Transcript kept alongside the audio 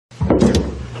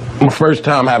My first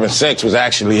time having sex was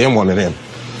actually in one of them.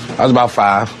 I was about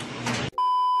 5.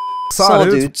 So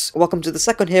dudes, welcome to the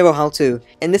second hero how-to.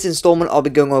 In this installment I'll be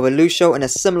going over Lucio in a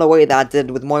similar way that I did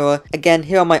with Moira. Again,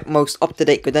 here are my most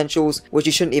up-to-date credentials, which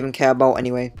you shouldn't even care about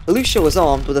anyway. Lucio is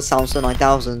armed with a Soundster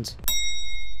 9000.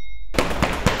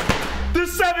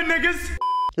 There's 7 niggas!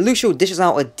 Lucio dishes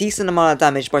out a decent amount of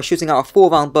damage by shooting out a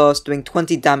 4-round burst doing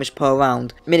 20 damage per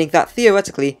round, meaning that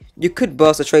theoretically, you could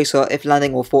burst a tracer if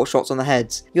landing all 4 shots on the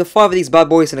heads. You have 5 of these bad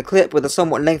boys in a clip with a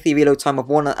somewhat lengthy reload time of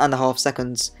 1.5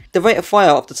 seconds. The rate of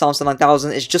fire of the Soundster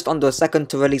 9000 is just under a second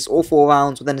to release all 4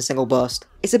 rounds within a single burst.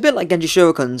 It's a bit like Genji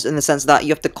Shurikens in the sense that you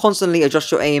have to constantly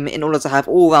adjust your aim in order to have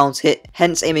all rounds hit,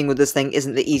 hence aiming with this thing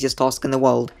isn't the easiest task in the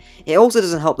world. It also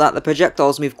doesn't help that the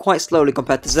projectiles move quite slowly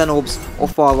compared to Zen Orbs or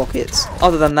fire rockets.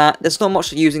 Other than that, there's not much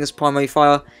to using as primary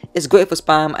fire. It's great for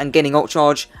spam and gaining ult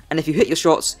charge, and if you hit your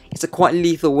shots, it's a quite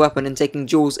lethal weapon in taking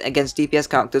duels against DPS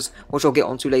characters, which I'll get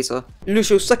onto later.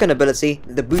 Lucio's second ability,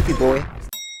 the Boopy Boi.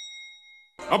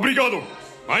 Obrigado.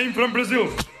 I'm from Brazil.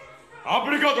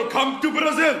 Obrigado. Come to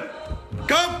Brazil.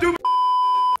 Come to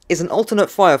Is an alternate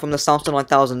fire from the Soundster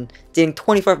 9000, dealing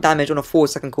 25 damage on a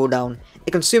 4-second cooldown.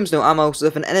 It consumes no ammo, so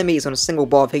if an enemy is on a single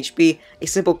bar of HP, a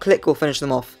simple click will finish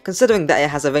them off. Considering that it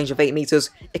has a range of 8 meters,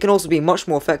 it can also be much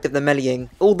more effective than meleeing.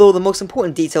 Although the most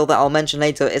important detail that I'll mention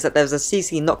later is that there's a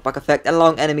CC knockback effect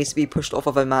allowing enemies to be pushed off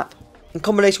of a map. In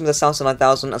combination with the Soundster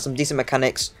 9000 and some decent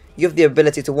mechanics, you have the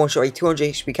ability to one-shot a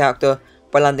 200 HP character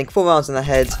by landing 4 rounds in the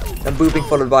head, then booping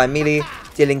followed by a melee,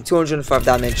 dealing 205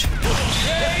 damage.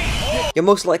 You're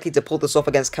most likely to pull this off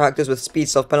against characters with speed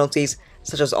self-penalties,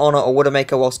 such as Honor or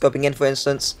Widowmaker while scoping in for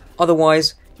instance.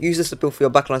 Otherwise, use this to build for your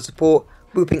backline support,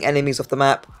 booping enemies off the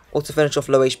map, or to finish off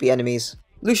low HP enemies.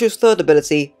 Lucio's third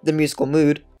ability, the musical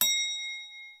mood,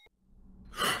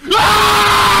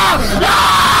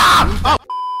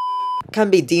 can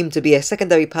be deemed to be a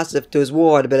secondary passive to his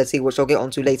War Ride ability, which I'll get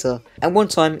onto later. At one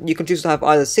time, you can choose to have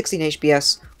either 16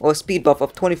 HPS or a speed buff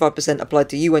of 25% applied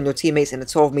to you and your teammates in a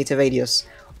 12 meter radius.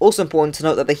 Also important to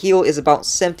note that the heal is about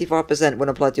 75% when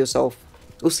applied to yourself.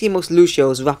 You'll see most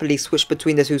Lucios rapidly switch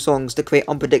between the two songs to create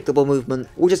unpredictable movement,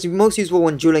 which is most useful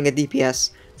when dueling a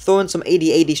DPS. Throw in some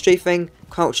AD strafing,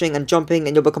 crouching and jumping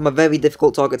and you'll become a very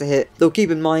difficult target to hit. Though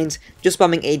keep in mind, just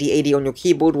spamming AD on your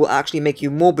keyboard will actually make you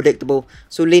more predictable,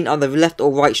 so lean either left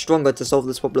or right stronger to solve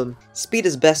this problem. Speed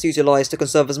is best utilized to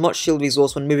conserve as much shield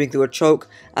resource when moving through a choke,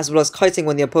 as well as kiting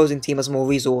when the opposing team has more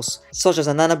resource, such as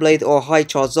a Nana Blade or a high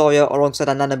charge Zarya alongside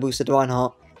a Nana boosted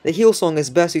Reinhardt. The heal song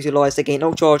is best utilized to gain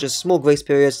ult charge as small grace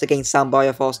periods to gain sound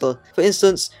barrier faster. For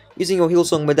instance, using your heal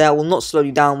song midair will not slow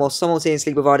you down while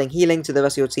simultaneously providing healing to the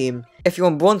rest of your team. If you're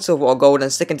on bronze, silver or gold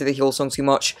and sticking to the heal song too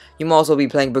much, you might as well be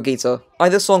playing Brigitte.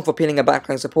 Either song for peeling a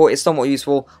backline support is somewhat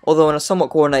useful, although in a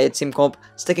somewhat coordinated team comp,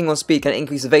 sticking on speed can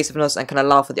increase evasiveness and can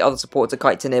allow for the other support to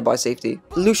kite to nearby safety.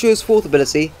 Lucio's fourth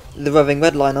ability, the Revving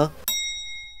Redliner,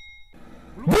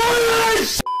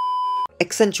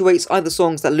 accentuates either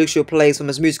songs that Lucio plays from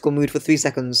his musical mood for 3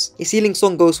 seconds. His healing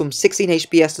song goes from 16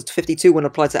 HPS to 52 when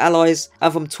applied to allies,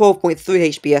 and from 12.3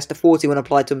 HPS to 40 when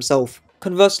applied to himself.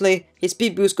 Conversely, his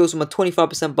speed boost goes from a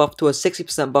 25% buff to a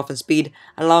 60% buff in speed,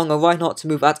 allowing a Reinhardt to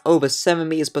move at over 7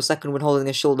 meters per second when holding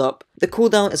his shield up. The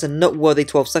cooldown is a noteworthy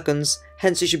 12 seconds,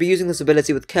 hence you should be using this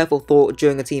ability with careful thought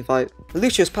during a teamfight.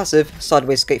 Lucio's passive,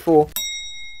 Sideways Skate 4,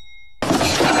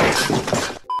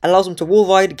 allows him to wall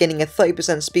ride, gaining a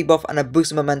 30% speed buff and a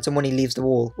boost of momentum when he leaves the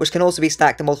wall, which can also be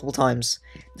stacked multiple times.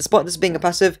 Despite this being a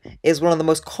passive, it is one of the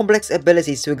most complex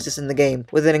abilities to exist in the game,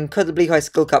 with an incredibly high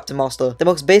skill cap to master. The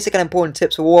most basic and important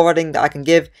tips for wall riding that I can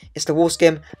give is to wall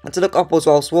skim and to look upwards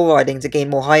whilst wall riding to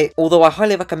gain more height, although I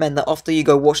highly recommend that after you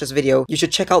go watch this video, you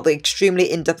should check out the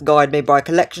extremely in-depth guide made by a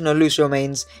collection of Lucio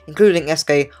mains, including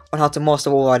SK, on how to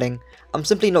master wall riding. I'm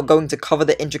simply not going to cover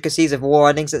the intricacies of wall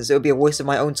riding since it would be a waste of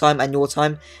my own time and your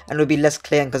time, and it would be less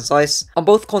clear and concise. On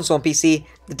both console and PC,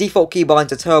 the default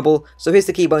keybinds are terrible, so here's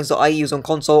the keybinds that I use on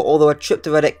console, although a trip to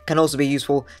Reddit can also be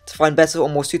useful to find better or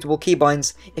more suitable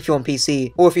keybinds if you're on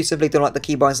PC, or if you simply don't like the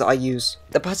keybinds that I use.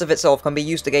 The passive itself can be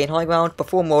used to gain high ground,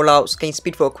 perform rollouts, gain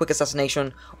speed for a quick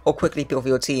assassination, or quickly peel for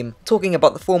your team. Talking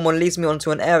about the form one leads me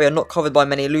onto an area not covered by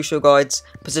many Lucio guides,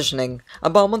 positioning.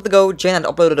 About a month ago, Jane had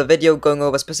uploaded a video going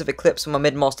over specific clips from a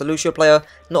mid-master Lucio player,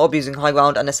 not abusing high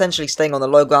ground and essentially staying on the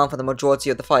low ground for the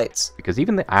majority of the fights. Because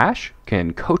even the Ashe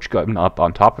can coach gun up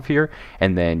on top of here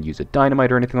and then use a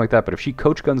dynamite or anything like that, but if she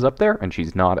coach guns up there and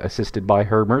she's not assisted by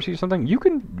her Mercy or something, you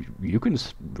can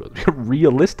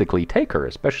realistically take her,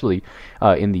 especially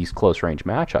in these close range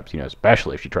matchups,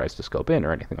 especially if she tries to scope in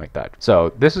or anything like that.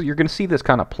 So you're going to see this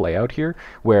kind of play out here,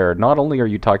 where not only are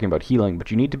you talking about healing, but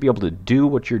you need to be able to do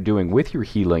what you're doing with your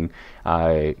healing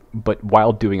but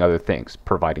while doing other things,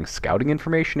 providing scouting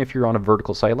information. If you're on a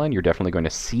vertical sightline, you're definitely going to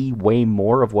see way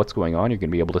more of what's going on. You're going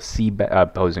to be able to see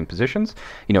opposing positions.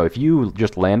 You know, if you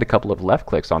just land a couple of left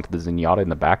clicks onto the Zenyatta in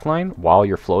the backline while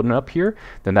you're floating up here,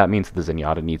 then that means the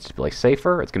Zenyatta needs to play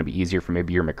safer. It's going to be easier for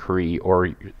maybe your McCree or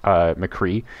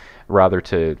McCree rather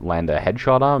to land a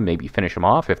headshot on, maybe finish him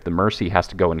off. If the Mercy has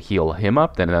to go and heal him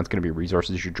up, then that's going to be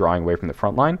resources you're drawing away from the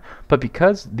front line. But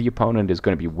because the opponent is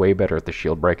going to be way better at the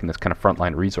shield break and this kind of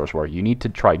frontline resource war, you need to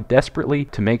try desperately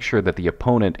to make sure that the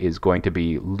opponent is going to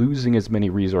be losing as many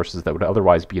resources that would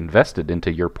otherwise be invested into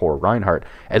your poor Reinhardt,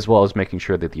 as well as making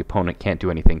sure that the opponent can't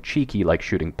do anything cheeky like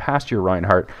shooting past your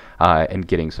Reinhardt and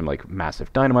getting some like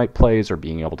massive dynamite plays or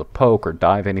being able to poke or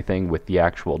dive anything with the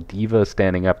actual diva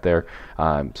standing up there.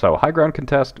 So high ground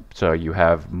contest, so you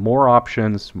have more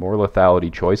options, more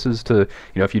lethality choices to, you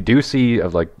know, if you do see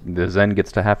of like the Zen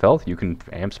gets to half health, you can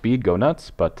amp speed, go nuts.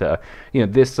 But you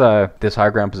know, this high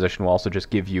ground position will also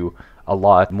just give you a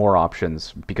lot more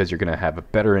options because you're going to have a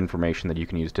better information that you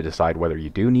can use to decide whether you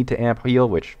do need to amp heal,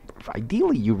 which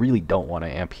ideally you really don't want to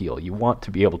amp heal. You want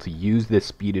to be able to use this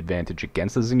speed advantage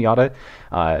against the Zenyatta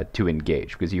to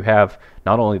engage, because you have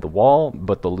not only the wall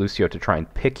but the Lucio to try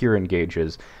and pick your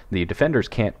engages. The defenders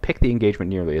can't pick the engagement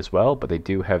nearly as well, but they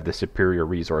do have the superior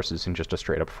resources in just a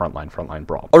straight up frontline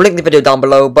brawl. I'll link the video down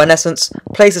below, but in essence,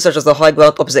 places such as the high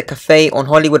ground opposite Cafe on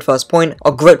Hollywood First Point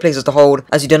are great places to hold,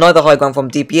 as you deny the high ground from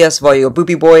DPS via your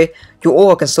Boopy Boi, your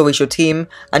aura can still reach your team,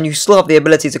 and you still have the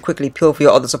ability to quickly peel for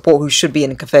your other support who should be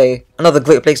in Cafe. Another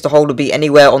great place to hold would be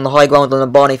anywhere on the high ground on the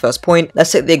Barney First Point.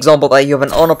 Let's take the example that you have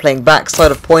an Ana playing back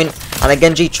side of point, and a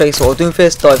Genji, Tracer or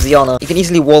Doomfist dives the Ana. You can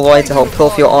easily wall ride to help peel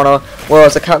for your Ana,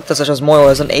 whereas a character such as Moira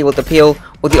isn't able to peel,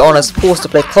 or the Ana is forced to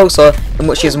play closer, in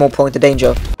which she is more prone to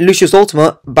danger. Lucio's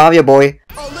ultimate, Barrier Boi.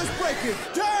 Oh, let's break it.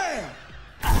 Damn!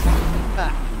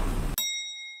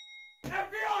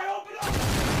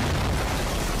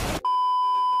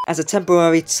 As a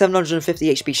temporary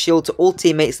 750 HP shield to all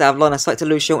teammates that have line of sight to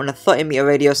Lucio in a 30 meter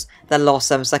radius that lasts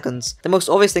 7 seconds. The most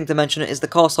obvious thing to mention is the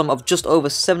cast time of just over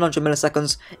 700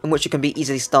 milliseconds in which you can be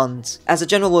easily stunned. As a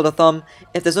general rule of thumb,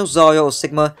 if there's no Zarya or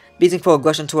Sigma, beating for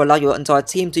aggression to allow your entire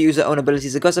team to use their own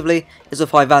abilities aggressively is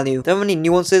of high value. There are many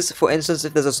nuances. For instance,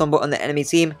 if there's a Sombra on the enemy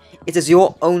team, it is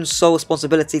your own sole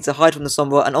responsibility to hide from the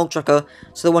Sombra and ult tracker,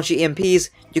 so that once she EMPs,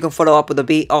 you can follow up with a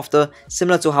beat after,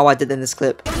 similar to how I did in this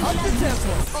clip.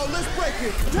 Oh, let's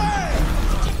break it. Damn!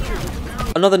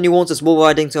 Another nuance is wall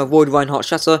riding to avoid Reinhardt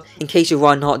shatter in case your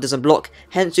Reinhardt doesn't block,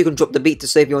 hence you can drop the beat to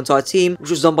save your entire team, which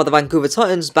was done by the Vancouver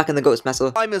Titans back in the Ghost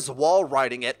meta. Time is wall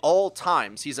riding at all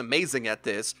times. He's amazing at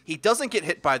this. He doesn't get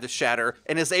hit by the shatter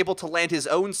and is able to land his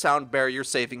own sound barrier,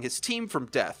 saving his team from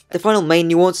death. The final main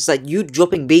nuance is that you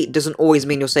dropping beat doesn't always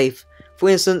mean you're safe. For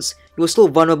instance, you are still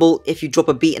vulnerable if you drop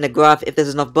a beat in a grab if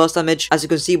there's enough burst damage, as you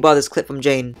can see by this clip from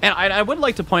Jane. And I would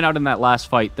like to point out in that last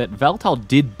fight that Veltal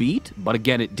did beat, but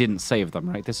again, it didn't save them,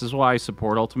 right? This is why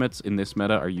support ultimates in this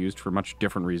meta are used for much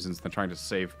different reasons than trying to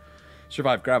survive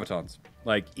gravitons.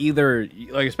 Like,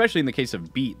 especially in the case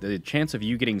of beat, the chance of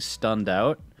you getting stunned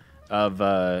out of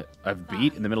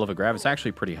beat in the middle of a grab is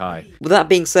actually pretty high. With that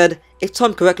being said, if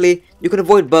timed correctly, you can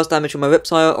avoid burst damage from a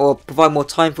Riptire or provide more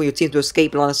time for your team to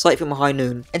escape line of sight from a high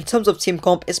noon. In terms of team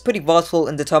comp, it's pretty vital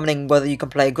in determining whether you can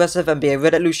play aggressive and be a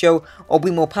red at Lucio, or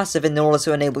be more passive in order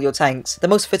to enable your tanks. The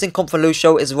most fitting comp for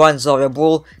Lucio is Ryan's Zarya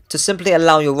Brawl, to simply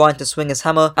allow your Ryan to swing his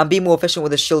hammer and be more efficient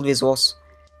with his shield resource.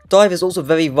 Dive is also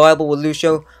very viable with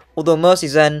Lucio, although Mercy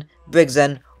Zen, Brig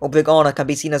Zen, or Brig Ana can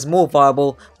be seen as more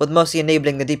viable, with Mercy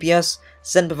enabling the DPS,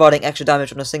 Zen providing extra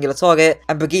damage on a singular target,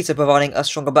 and Brigitte providing a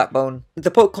stronger backbone. The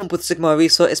poke comp with Sigma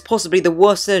Orisa is possibly the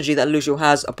worst synergy that Lucio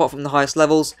has apart from the highest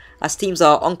levels, as teams that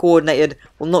are uncoordinated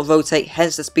will not rotate,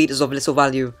 hence the speed is of little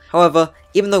value. However,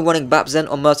 even though running Bap Zen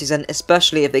or Mercy Zen,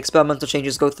 especially if the experimental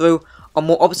changes go through, are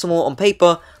more optimal on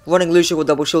paper, running Lucio with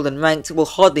double shield and ranked will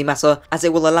hardly matter, as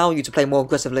it will allow you to play more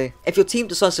aggressively. If your team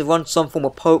decides to run some form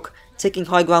of poke, taking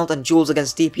high ground and duels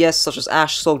against DPS such as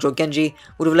Ashe, Soldier or Genji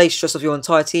would relate stress of your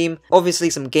entire team. Obviously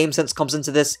some game sense comes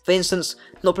into this, for instance,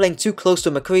 not playing too close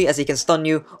to McCree as he can stun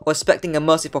you, or expecting a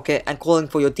mercy pocket and calling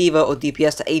for your diva or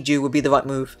DPS to aid you would be the right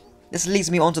move. This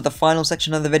leads me on to the final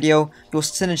section of the video, your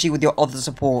synergy with your other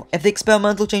support. If the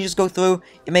experimental changes go through,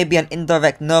 it may be an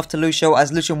indirect nerf to Lucio,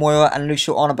 as Lucio Moira and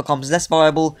Lucio Ana becomes less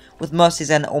viable, with Mercy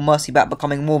Zen or Mercy Bat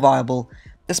becoming more viable.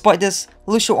 Despite this,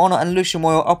 Lucio Ana and Lucio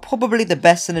Moira are probably the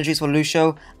best synergies for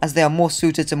Lucio, as they are more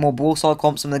suited to more brawl style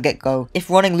comps from the get-go. If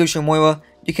running Lucio Moira,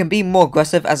 you can be more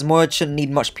aggressive, as Moira shouldn't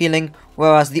need much peeling,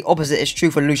 whereas the opposite is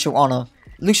true for Lucio Ana.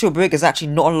 Lucio Brig is actually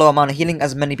not a low amount of healing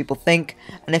as many people think,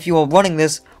 and if you are running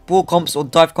this, brawl comps or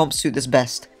dive comps suit this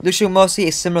best. Lucio Mercy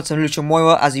is similar to Lucio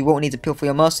Moira as you won't need to peel for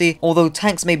your Mercy, although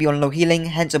tanks may be on low healing,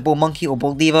 hence a Bull Monkey or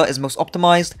Bull Diva is most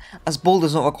optimized, as Bull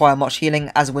does not require much healing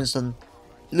as Winston.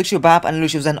 Lucio Bab and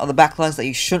Lucio Zen are the backlines that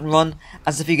you shouldn't run,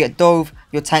 as if you get dove,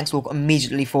 your tanks will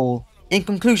immediately fall. In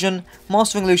conclusion,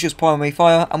 mastering Lucio's primary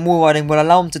fire and wall riding will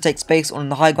allow him to take space on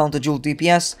the high ground to dual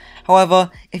DPS. However,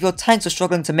 if your tanks are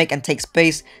struggling to make and take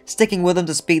space, sticking with them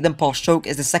to speed them past choke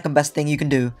is the second best thing you can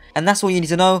do. And that's all you need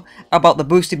to know about the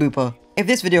Boosty Booper. If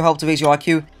this video helped to raise your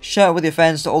IQ, share it with your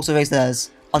friends to also raise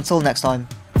theirs. Until next time.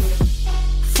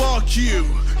 Fuck you,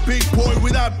 big boy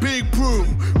without big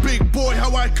broom. Big boy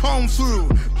how I come through.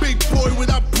 Big boy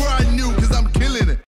without brand new, cause I'm killing it.